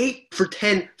 8 for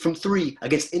 10 from 3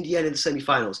 against Indiana in the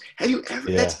semifinals. Have you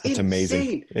ever? Yeah, that's insane.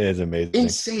 Amazing. It is amazing.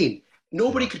 Insane.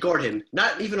 Nobody could guard him.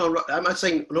 Not even on. I'm not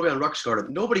saying nobody on Rutgers guard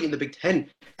him. Nobody in the Big Ten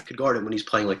could guard him when he's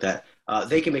playing like that.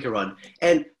 They can make a run.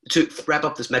 And to wrap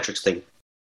up this metrics thing,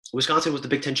 Wisconsin was the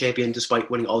Big Ten champion despite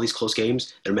winning all these close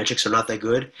games. Their metrics are not that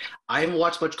good. I haven't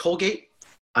watched much Colgate.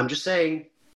 I'm just saying,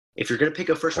 if you're going to pick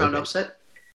a first-round upset,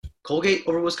 Colgate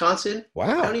over Wisconsin.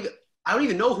 Wow. I don't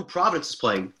even know who Providence is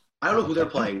playing. I don't know who they're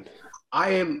playing.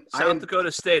 South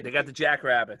Dakota State. They got the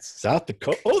Jackrabbits. South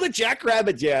Dakota. Oh, the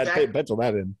Jackrabbits. Yeah, pencil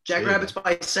that in. Jackrabbits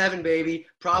by 7, baby.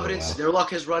 Providence, Their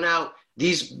luck has run out.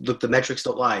 The metrics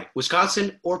don't lie.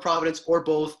 Wisconsin or Providence or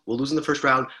both will lose in the first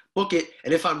round. Book it.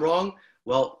 And if I'm wrong,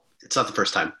 well, it's not the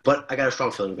first time. But I got a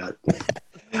strong feeling about it.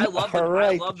 I love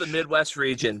the Midwest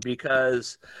region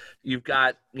because you've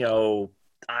got,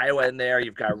 Iowa in there.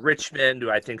 You've got Richmond,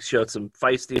 who I think showed some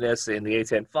feistiness in the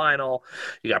A-10 final.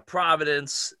 You got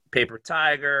Providence, Paper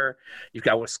Tiger. You've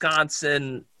got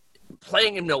Wisconsin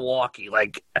playing in Milwaukee.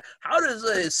 Like, how does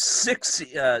a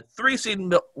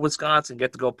 3-seed Wisconsin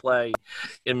get to go play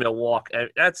in Milwaukee?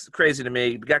 That's crazy to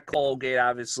me. We got Colgate,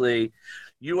 obviously.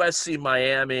 USC,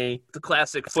 Miami, the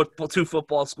classic two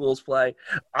football schools play.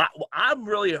 I'm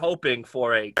really hoping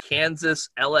for a Kansas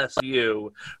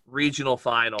LSU regional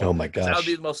final. Oh my gosh. That would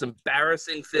be the most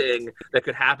embarrassing thing that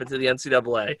could happen to the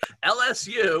NCAA.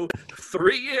 LSU,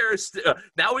 3 years.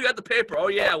 Now we got the paper. Oh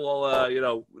yeah, well,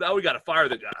 now we got to fire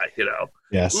the guy.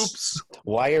 Yes. Oops.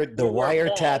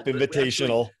 Wiretap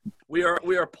Invitational. We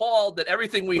are appalled that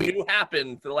everything we knew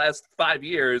happened for the last 5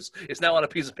 years is now on a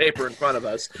piece of paper in front of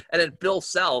us. And then Bill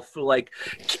Self,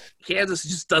 Kansas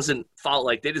just doesn't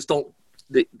follow. They just don't.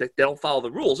 They don't follow the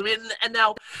rules. I mean, and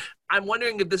now I'm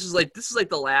wondering if this is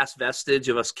the last vestige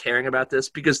of us caring about this,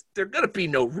 because there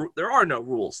are no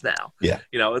rules now. Yeah.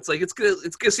 It's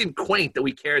gonna seem quaint that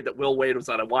we cared that Will Wade was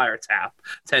on a wiretap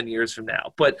 10 years from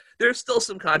now, but there's still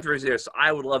some controversy there. So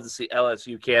I would love to see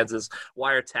LSU Kansas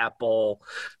wiretap bowl.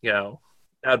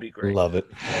 That'd be great. Love it.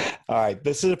 All right.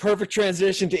 This is a perfect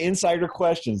transition to insider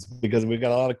questions, because we've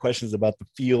got a lot of questions about the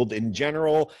field in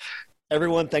general.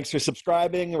 Everyone, thanks for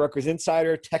subscribing. Rutgers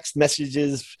Insider, text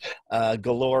messages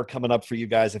galore coming up for you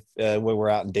guys when we're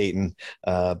out in Dayton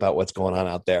about what's going on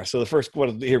out there. So the first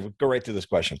one here, we'll go right to this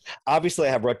question. Obviously,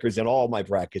 I have Rutgers in all my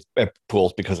brackets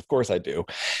pools, because of course I do.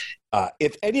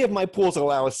 If any of my pools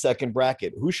allow a second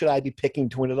bracket, who should I be picking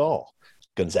to win it all?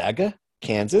 Gonzaga,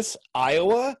 Kansas,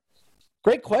 Iowa?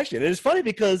 Great question. It is funny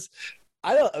because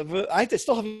I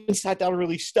still haven't sat down and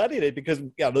really studied it, because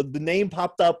the name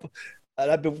popped up. And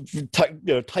I've been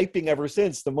typing ever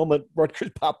since the moment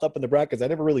Rutgers popped up in the brackets. I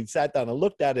never really sat down and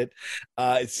looked at it.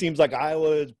 It seems like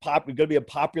Iowa is going to be a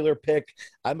popular pick.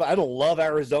 I don't love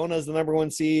Arizona as the number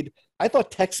 1 seed. I thought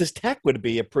Texas Tech would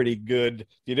be a pretty good. If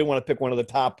you didn't want to pick one of the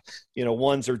top,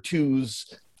 1s or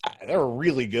 2s, they were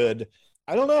really good.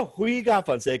 I don't know. Who you got,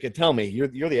 Fonseca? Tell me.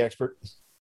 You're the expert.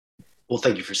 Well,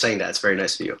 thank you for saying that. It's very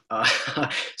nice of you.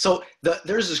 So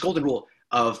there's this golden rule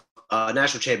of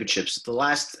national championships. The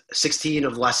last 16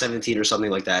 of the last 17 or something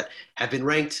like that have been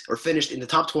ranked or finished in the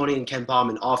top 20 in Ken Pom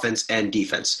in offense and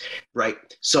defense, right?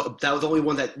 So that was the only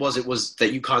one it was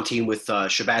that UConn team with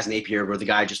Shabazz Napier, where the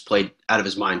guy just played out of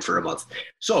his mind for a month.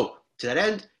 So to that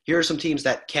end, here are some teams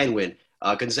that can win.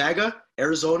 Gonzaga,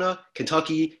 Arizona,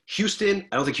 Kentucky, Houston.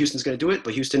 I don't think Houston's going to do it,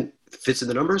 but Houston fits in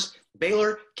the numbers.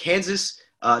 Baylor, Kansas,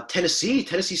 Tennessee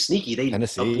sneaky. They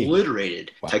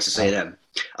obliterated Texas A&M.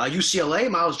 UCLA,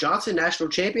 Miles Johnson, national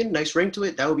champion. Nice ring to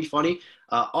it. That would be funny.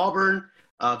 Auburn,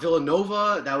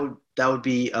 Villanova. That would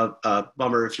be a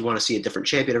bummer if you want to see a different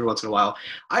champion every once in a while.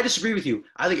 I disagree with you.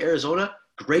 I think Arizona,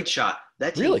 great shot.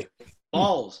 That team really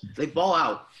balls. They ball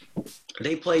out.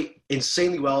 They play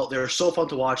insanely well. They're so fun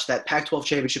to watch. That Pac-12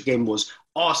 championship game was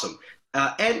awesome.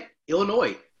 And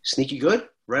Illinois, sneaky good,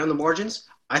 right on the margins.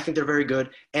 I think they're very good.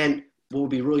 And what would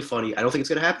be really funny, I don't think it's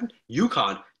going to happen,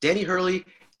 UConn, Danny Hurley,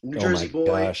 New Jersey boy.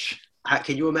 Gosh.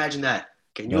 Can you imagine that?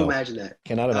 Imagine that?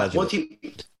 Cannot imagine. One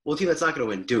team that's not going to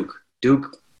win, Duke.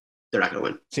 Duke, they're not going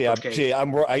to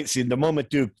win. I see the moment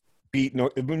Duke beat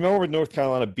North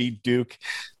Carolina beat Duke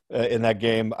in that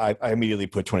game, I immediately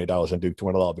put $20 on Duke to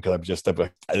win it all, because I'm just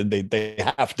they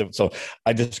have to. So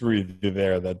I disagree with you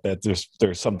there that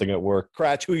there's something at work.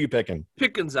 Cratch, who are you picking?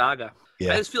 Pick Gonzaga.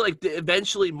 Yeah. I just feel like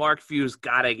eventually Mark Few's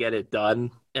got to get it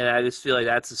done, and I just feel like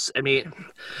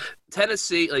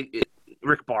Tennessee,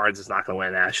 Rick Barnes is not going to win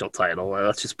a national title.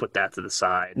 Let's just put that to the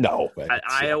side. No,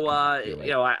 Iowa.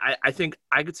 I think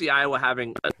I could see Iowa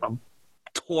having a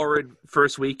torrid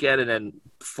first weekend and then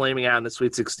flaming out in the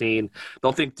Sweet 16.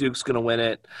 Don't think Duke's going to win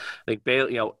it. I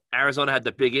think Arizona had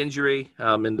the big injury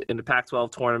in the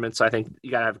Pac-12 tournament, so I think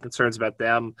you got to have concerns about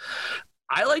them.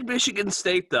 I like Michigan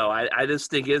State, though. I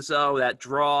just think Izzo, that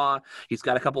draw, he's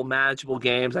got a couple manageable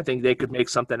games. I think they could make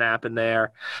something happen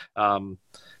there.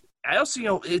 I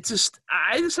also, I just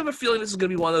have a feeling this is going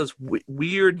to be one of those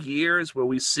weird years where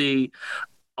we see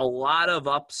a lot of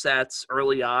upsets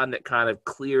early on that kind of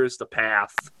clears the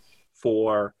path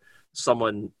for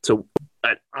someone to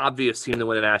an obvious team to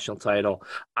win a national title,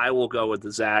 I will go with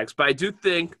the Zags. But I do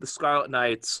think the Scarlet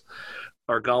Knights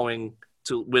are going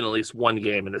to win at least one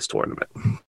game in this tournament.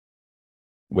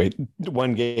 Wait,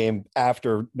 one game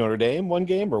after Notre Dame, one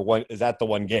game, or one? Is that the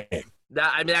one game?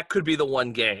 That could be the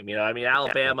one game.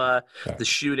 Alabama, the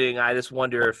shooting. I just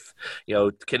wonder if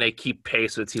can they keep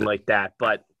pace with a team like that?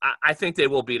 But I think they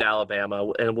will beat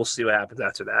Alabama, and we'll see what happens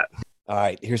after that. All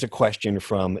right, here's a question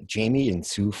from Jamie in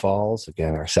Sioux Falls.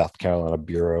 Again, our South Carolina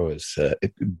bureau is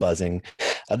buzzing.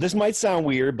 This might sound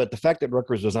weird, but the fact that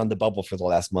Rutgers was on the bubble for the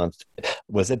last month,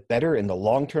 was it better in the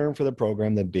long term for the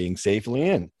program than being safely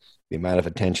in? The amount of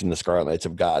attention the Scarlet Knights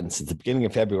have gotten since the beginning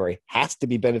of February has to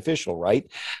be beneficial, right?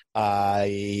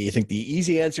 I think the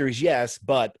easy answer is yes,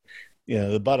 but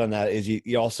the but on that is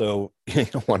you also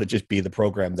don't want to just be the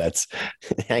program that's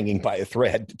hanging by a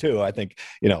thread too. I think,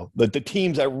 the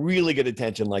teams that really get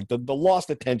attention, like the lost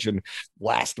attention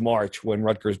last March when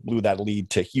Rutgers blew that lead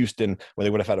to Houston, where they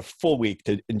would have had a full week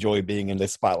to enjoy being in the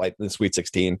spotlight in the Sweet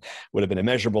 16, would have been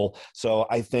immeasurable. So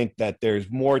I think that there's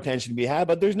more attention to be had,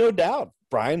 but there's no doubt,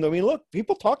 Brian. I mean, look,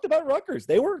 people talked about Rutgers.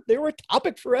 They were a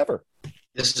topic forever.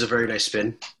 This is a very nice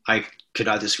spin. I could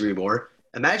not disagree more.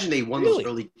 Imagine they won those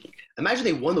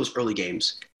early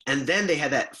games, and then they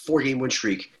had that 4-game win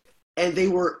streak, and they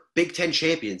were Big Ten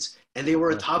champions, and they were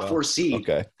a top 4 seed,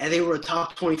 and they were a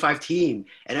top 25 team,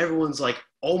 and everyone's like,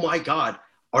 oh my God,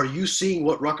 are you seeing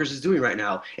what Rutgers is doing right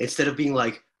now? Instead of being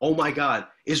like, oh my God,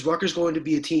 is Rutgers going to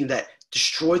be a team that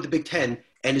destroyed the Big Ten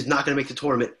and is not going to make the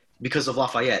tournament because of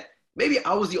Lafayette? Maybe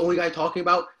I was the only guy talking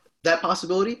about that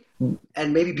possibility,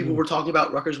 and maybe people were talking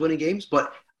about Rutgers winning games,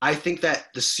 but I think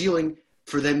that the ceiling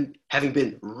for them having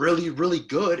been really, really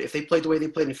good, if they played the way they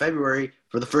played in February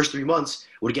for the first 3 months,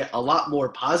 would get a lot more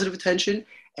positive attention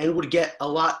and would get a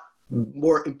lot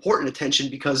more important attention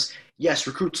because, yes,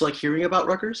 recruits like hearing about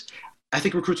Rutgers. I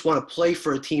think recruits want to play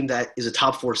for a team that is a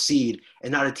top 4 seed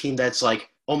and not a team that's like,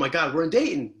 oh my God, we're in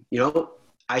Dayton.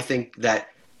 I think that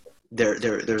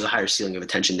there's a higher ceiling of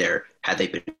attention there had they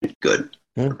been good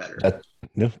or better.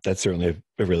 That's certainly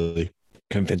a really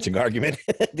convincing argument.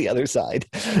 The other side.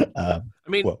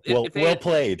 Well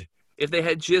played. If they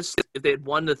had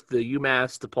won the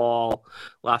UMass, DePaul,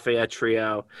 Lafayette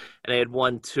trio, and they had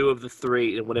won 2 of the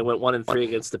 3, and when they went 1-3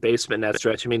 against the basement in that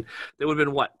stretch, I mean, they would have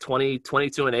been what,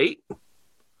 22-8?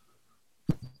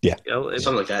 Yeah,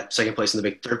 something like that. Third place in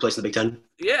the Big Ten.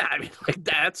 Yeah, I mean,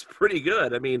 that's pretty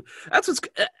good. I mean, that's what's.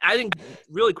 I think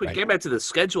really quick. Getting back to the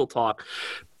schedule talk,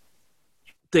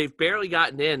 they've barely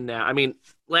gotten in now. I mean,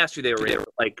 last year they were in,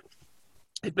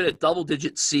 they've been a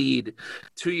double-digit seed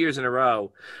 2 years in a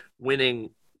row, winning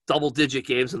double-digit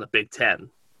games in the Big Ten,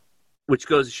 which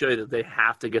goes to show you that they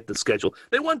have to get the schedule.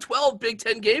 They won 12 Big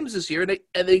Ten games this year,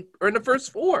 and they are in the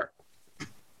first 4.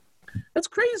 That's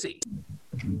crazy.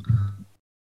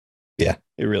 Yeah,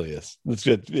 it really is. It's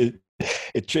good.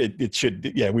 It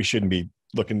should. Yeah, we shouldn't be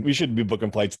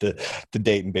booking flights to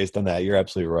Dayton based on that. You're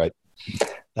absolutely right.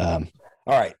 All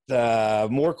right,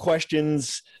 more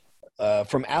questions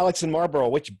from Alex in Marlboro.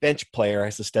 Which bench player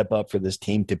has to step up for this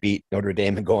team to beat Notre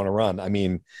Dame and go on a run? I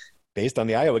mean, based on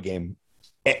the Iowa game,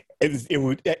 it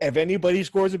would. If anybody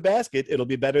scores a basket, it'll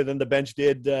be better than the bench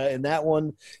did in that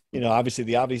one. Obviously,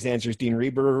 the obvious answer is Dean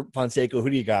Reber. Fonseca, who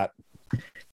do you got?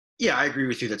 Yeah, I agree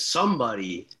with you that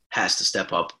somebody has to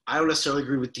step up. I don't necessarily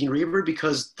agree with Dean Reber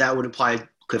because that would imply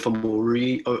Cliff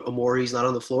Amory's not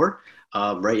on the floor,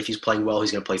 right? If he's playing well,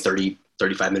 he's going to play 30,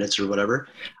 35 minutes or whatever.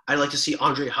 I'd like to see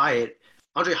Andre Hyatt.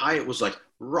 Andre Hyatt was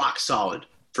rock solid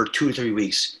for 2 to 3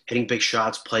 weeks, hitting big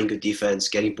shots, playing good defense,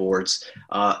 getting boards.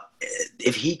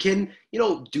 If he can,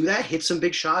 do that, hit some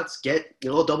big shots, get,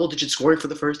 double-digit scoring for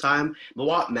the first time.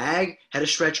 Mawot Mag had a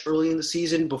stretch early in the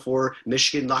season before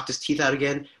Michigan knocked his teeth out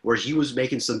again, where he was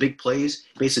making some big plays,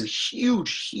 made some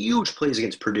huge, huge plays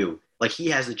against Purdue. He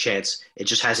has the chance. It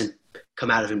just hasn't come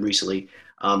out of him recently.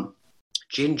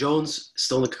 Jaden Jones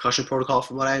still in the concussion protocol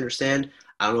from what I understand.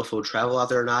 I don't know if he'll travel out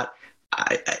there or not.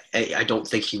 I don't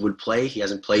think he would play. He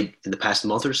hasn't played in the past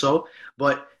month or so.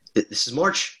 But this is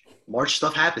March. March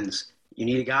stuff happens. You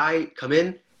need a guy come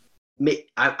in.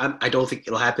 I don't think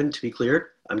it'll happen, to be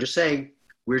clear. I'm just saying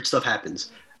weird stuff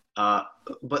happens.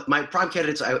 But my prime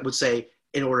candidates, I would say,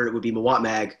 in order, it would be Mawot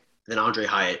Mag, then Andre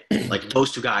Hyatt.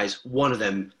 Those 2 guys, one of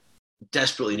them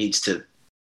desperately needs to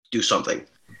do something.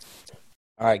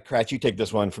 All right, Kratz, you take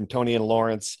this one from Tony and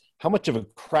Lawrence. how much of a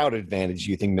crowd advantage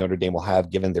do you think Notre Dame will have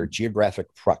given their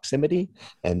geographic proximity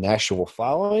and national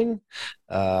following?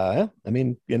 I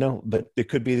mean, but it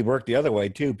could be work the other way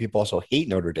too. People also hate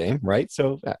Notre Dame, right?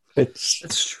 So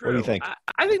it's true. What do you think?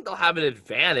 I think they'll have an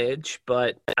advantage,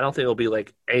 but I don't think it'll be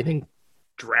like anything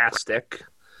drastic.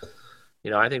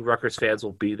 I think Rutgers fans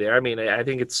will be there. I mean, I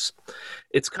think it's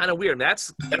kind of weird. And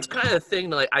that's kind of the thing.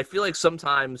 Like, I feel like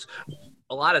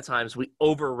a lot of times, we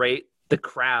overrate the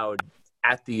crowd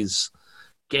at these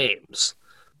games.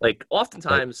 Like,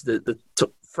 oftentimes the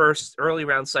first early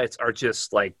round sites are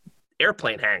just like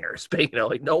airplane hangars,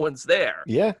 like no one's there.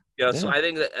 Yeah. So I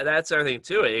think that's everything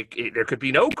too. There could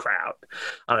be no crowd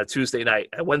on a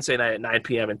Wednesday night at 9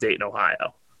 p.m. in Dayton,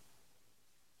 Ohio.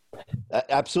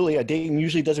 Absolutely. Dayton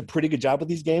usually does a pretty good job with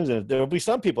these games, and there'll be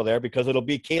some people there because it'll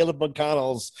be Caleb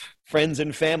McConnell's friends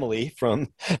and family from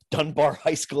Dunbar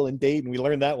High School in Dayton. We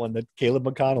learned that Caleb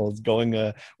McConnell is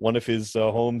going one of his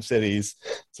home cities,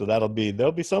 so there'll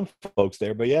be some folks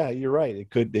there. But yeah, you're right. It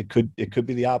could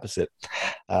be the opposite.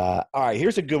 All right,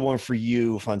 here's a good one for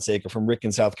you, Fonseca, from Rick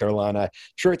in South Carolina.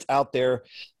 Sure, it's out there,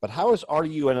 but how is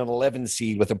RU an 11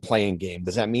 seed with a playing game?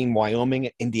 Does that mean Wyoming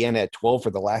and Indiana at 12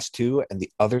 for the last two, and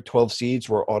the other 12 seeds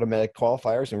were automatic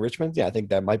qualifiers in Richmond? Yeah, I think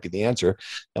that might be the answer.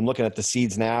 I'm looking at the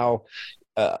seeds now.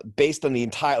 Based on the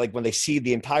entire, when they seed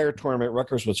the entire tournament,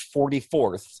 Rutgers was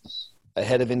 44th,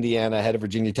 ahead of Indiana, ahead of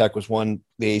Virginia Tech, was won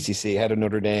the ACC, ahead of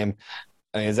Notre Dame.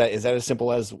 I mean, is that as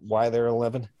simple as why they're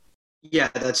 11? Yeah,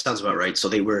 that sounds about right. So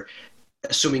they were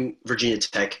assuming Virginia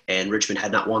Tech and Richmond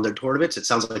had not won their tournaments. It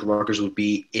sounds like Rutgers would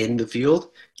be in the field,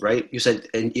 right? You said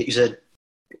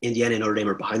Indiana and Notre Dame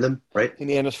are behind them, right?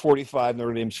 Indiana's 45,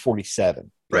 Notre Dame's 47.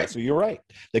 Right. Yeah, so you're right.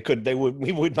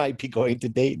 We might be going to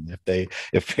Dayton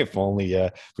if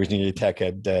only Virginia Tech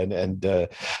had and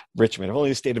Richmond. If only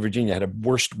the state of Virginia had a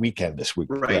worst weekend this week.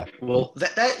 Right. Yeah. Well,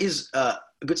 that is a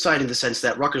good sign in the sense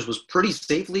that Rutgers was pretty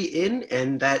safely in,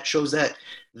 and that shows that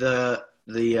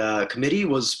the committee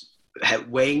was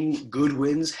weighing good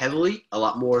wins heavily, a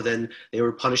lot more than they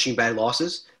were punishing bad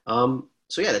losses.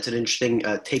 So, yeah, that's an interesting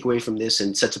takeaway from this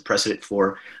and sets a precedent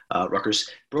for Rutgers.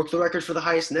 Broke the record for the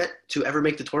highest net to ever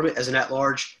make the tournament as an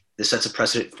at-large. This sets a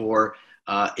precedent for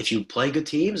if you play good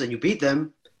teams and you beat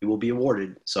them, you will be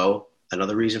awarded. So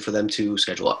another reason for them to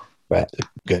schedule up. Right.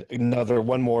 Good.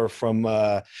 One more from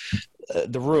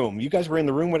the room. You guys were in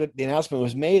the room when the announcement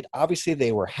was made. Obviously,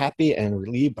 they were happy and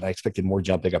relieved, but I expected more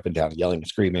jumping up and down, yelling and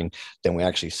screaming than we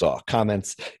actually saw.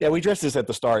 Comments. Yeah, we addressed this at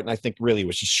the start, and I think really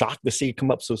was just shocked to see it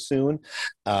come up so soon.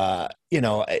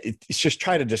 It's just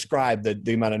trying to describe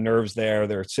the amount of nerves there.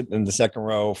 They're sitting in the second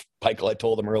row. Michael, I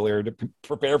told them earlier to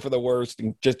prepare for the worst,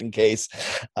 just in case.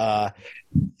 And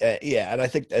I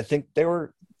think they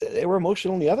were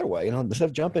emotional the other way. Instead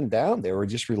of jumping down, they were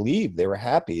just relieved. They were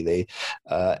happy.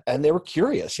 And they were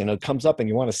curious. It comes up and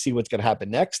you want to see what's going to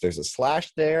happen next. There's a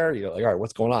slash there. You're like, all right,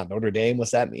 what's going on? Notre Dame,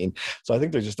 what's that mean? So I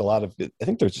think there's just a lot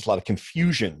of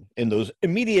confusion in those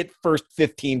immediate first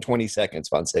 15, 20 seconds,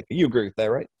 Fonseca. You agree with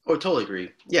that, right? Oh, totally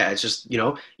agree. Yeah, it's just,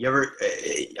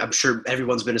 I'm sure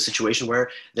everyone's been in a situation where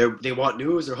they want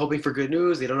news, they're hoping for good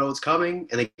news, they don't know what's coming,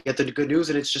 and they get the good news,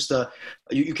 and it's just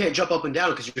you can't jump up and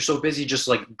down because you're so busy just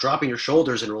like dropping your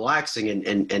shoulders and relaxing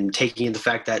and taking in the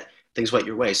fact that things went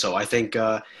your way. So I think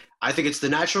it's the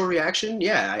natural reaction.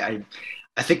 Yeah,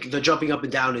 I think the jumping up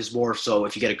and down is more so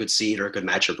if you get a good seed or a good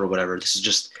matchup or whatever. This is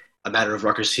just a matter of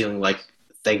Rutgers feeling like,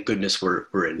 thank goodness we're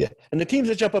in. Yeah, and the teams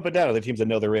that jump up and down are the teams that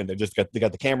know they're in. They got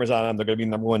the cameras on them. They're going to be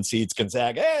number one seeds.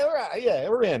 Gonzaga, hey, all right, yeah,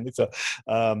 we're in. So,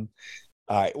 all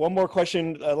right, one more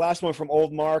question. Last one from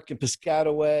Old Mark in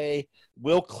Piscataway.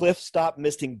 Will Cliff stop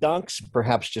missing dunks?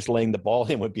 Perhaps just laying the ball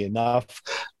in would be enough.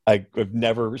 I would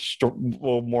never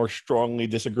more strongly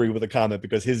disagree with the comment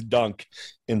because his dunk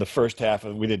in the first half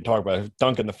we didn't talk about it.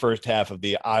 Dunk in the first half of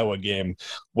the Iowa game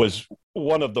was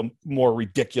one of the more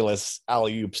ridiculous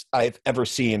alley-oops I've ever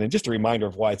seen. And just a reminder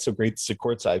of why it's so great to sit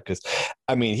courtside because,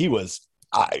 I mean, he was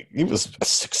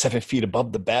 6-7 feet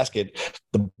above the basket.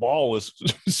 The ball was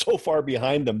so far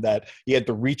behind him that he had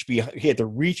to reach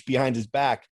behind his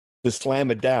back to slam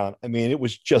it down. I mean, it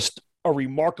was just a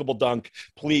remarkable dunk.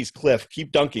 Please, Cliff,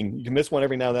 keep dunking. You can miss one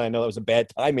every now and then. I know that was a bad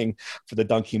timing for the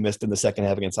dunk he missed in the second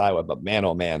half against Iowa, but man,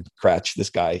 oh man, Cratch, this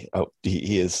guy,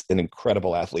 he is an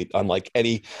incredible athlete, unlike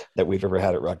any that we've ever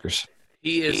had at Rutgers.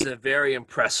 He is a very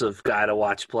impressive guy to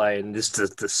watch play, and just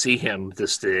to see him,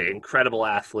 just an incredible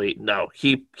athlete. No,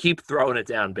 keep throwing it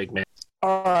down, big man.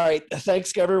 All right.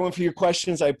 Thanks, everyone, for your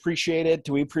questions. I appreciate it.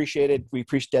 We appreciate it. We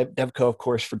appreciate Devco, of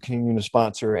course, for continuing to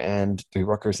sponsor, and the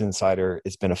Rutgers Insider.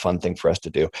 It's been a fun thing for us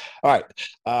to do. All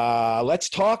right. Let's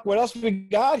talk. What else we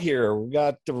got here? We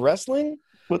got the wrestling.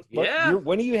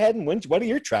 When are you heading? What are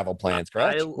your travel plans,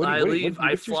 Crouch?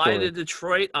 I fly to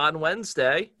Detroit on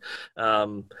Wednesday.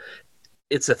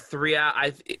 It's a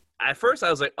 3-hour. At first, I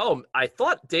was like, I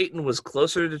thought Dayton was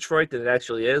closer to Detroit than it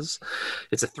actually is.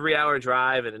 It's a 3-hour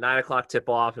drive and a 9 o'clock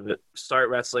tip-off and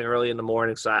start wrestling early in the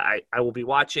morning. So I will be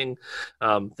watching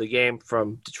the game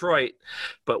from Detroit.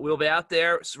 But we'll be out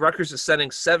there. Rutgers is sending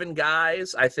 7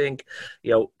 guys. I think,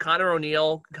 Connor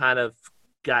O'Neill kind of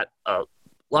got a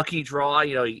lucky draw.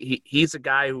 He's a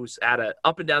guy who's had an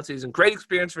up-and-down season. Great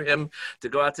experience for him to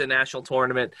go out to the national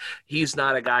tournament. He's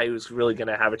not a guy who's really going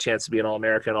to have a chance to be an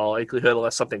All-American in all likelihood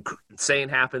unless something insane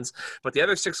happens. But the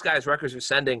other 6 guys Rutgers are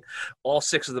sending, all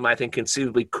 6 of them, I think,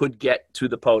 conceivably could get to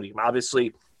the podium.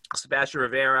 Obviously, Sebastian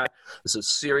Rivera is a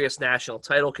serious national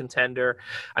title contender.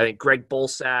 I think Greg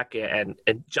Bolsack and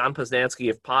John Poznansky,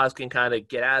 if Paz can kind of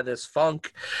get out of this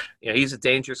funk, he's a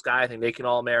dangerous guy. I think they can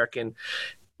All-American.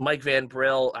 Mike Van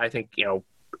Brill, I think,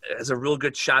 has a real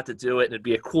good shot to do it, and it'd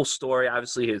be a cool story.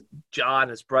 Obviously, his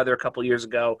brother, a couple years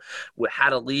ago,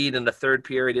 had a lead in the 3rd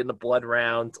period in the blood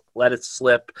round, let it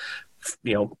slip,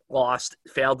 lost,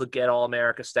 failed to get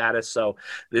All-America status. So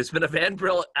there's been a Van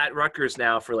Brill at Rutgers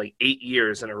now for like 8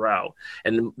 years in a row.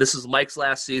 And this is Mike's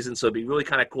last season, so it'd be really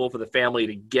kind of cool for the family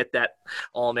to get that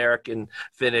All-American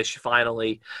finish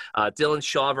finally. Dylan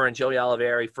Shawver and Joey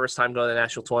Oliveri, first time going to the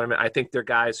national tournament. I think they're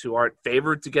guys who aren't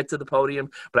favored to get to the podium,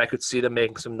 but I could see them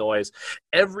making some noise.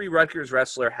 Every Rutgers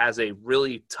wrestler has a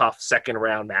really tough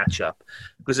second-round matchup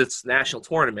because it's national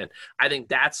tournament. I think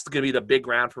that's going to be the big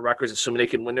round for Rutgers, assuming they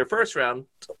can win their first round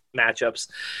matchups.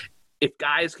 If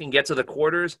guys can get to the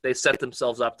quarters, they set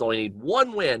themselves up to only need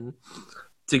 1 win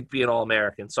to be an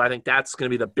All-American. So I think that's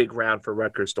going to be the big round for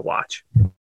Rutgers to watch.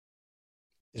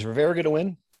 Is Rivera going to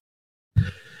win?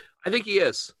 I think he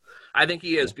is.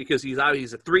 Because he's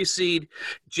a 3 seed.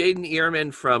 Jaden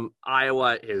Ehrman from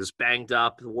Iowa is banged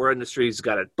up. The war industry, he's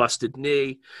got a busted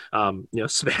knee.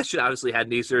 Sebastian obviously had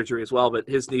knee surgery as well, but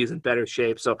his knee's in better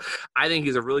shape. So I think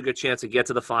he's a really good chance to get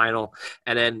to the final.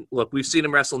 And then, look, we've seen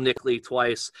him wrestle Nick Lee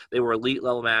twice. They were elite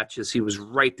level matches. He was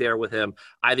right there with him.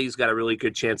 I think he's got a really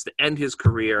good chance to end his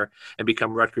career and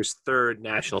become Rutgers' 3rd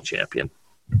national champion.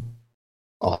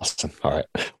 Awesome. All right.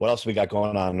 What else we got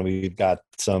going on? We've got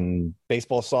some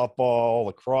baseball, softball,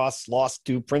 lacrosse, lost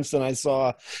to Princeton, I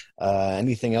saw.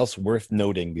 Anything else worth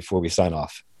noting before we sign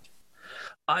off?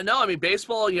 No, I mean,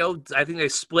 baseball, I think they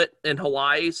split in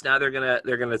Hawaii. So now they're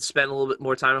gonna spend a little bit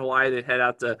more time in Hawaii. They head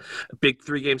out to a big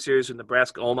 3-game series with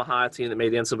Nebraska Omaha, a team that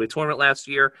made the NCAA tournament last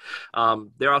year.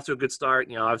 They're off to a good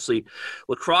start. Obviously,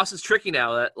 lacrosse is tricky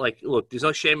now. Look, there's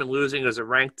no shame in losing. There's a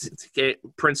ranked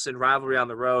Princeton rivalry on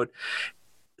the road.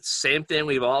 Same thing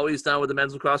we've always done with the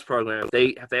men's lacrosse program.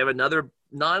 If they have another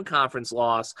non-conference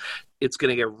loss, it's going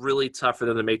to get really tough for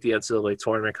them to make the NCAA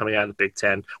tournament coming out of the Big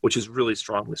Ten, which is really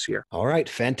strong this year. All right,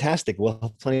 fantastic. We'll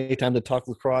have plenty of time to talk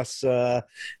lacrosse in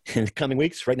the coming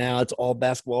weeks. Right now, it's all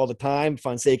basketball all the time.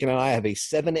 Fonseca and I have a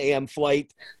 7 a.m.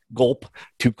 flight, gulp,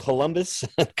 to Columbus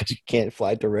because you can't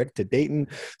fly direct to Dayton.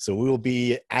 So we will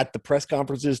be at the press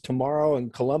conferences tomorrow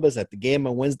in Columbus, at the game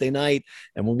on Wednesday night,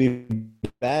 and we'll be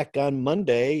back on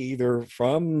Monday either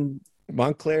from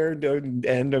Montclair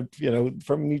and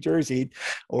from New Jersey,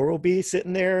 or we'll be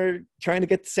sitting there trying to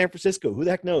get to San Francisco. Who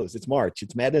the heck knows? It's March.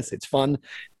 It's madness. It's fun.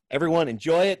 Everyone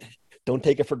enjoy it. Don't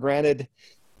take it for granted.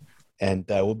 And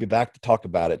we'll be back to talk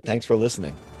about it. Thanks for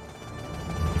listening.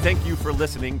 Thank you for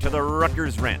listening to the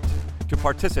Rutgers Rant. To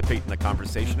participate in the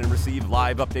conversation and receive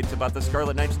live updates about the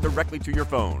Scarlet Knights directly to your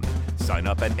phone, sign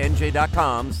up at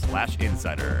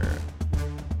nj.com/insider.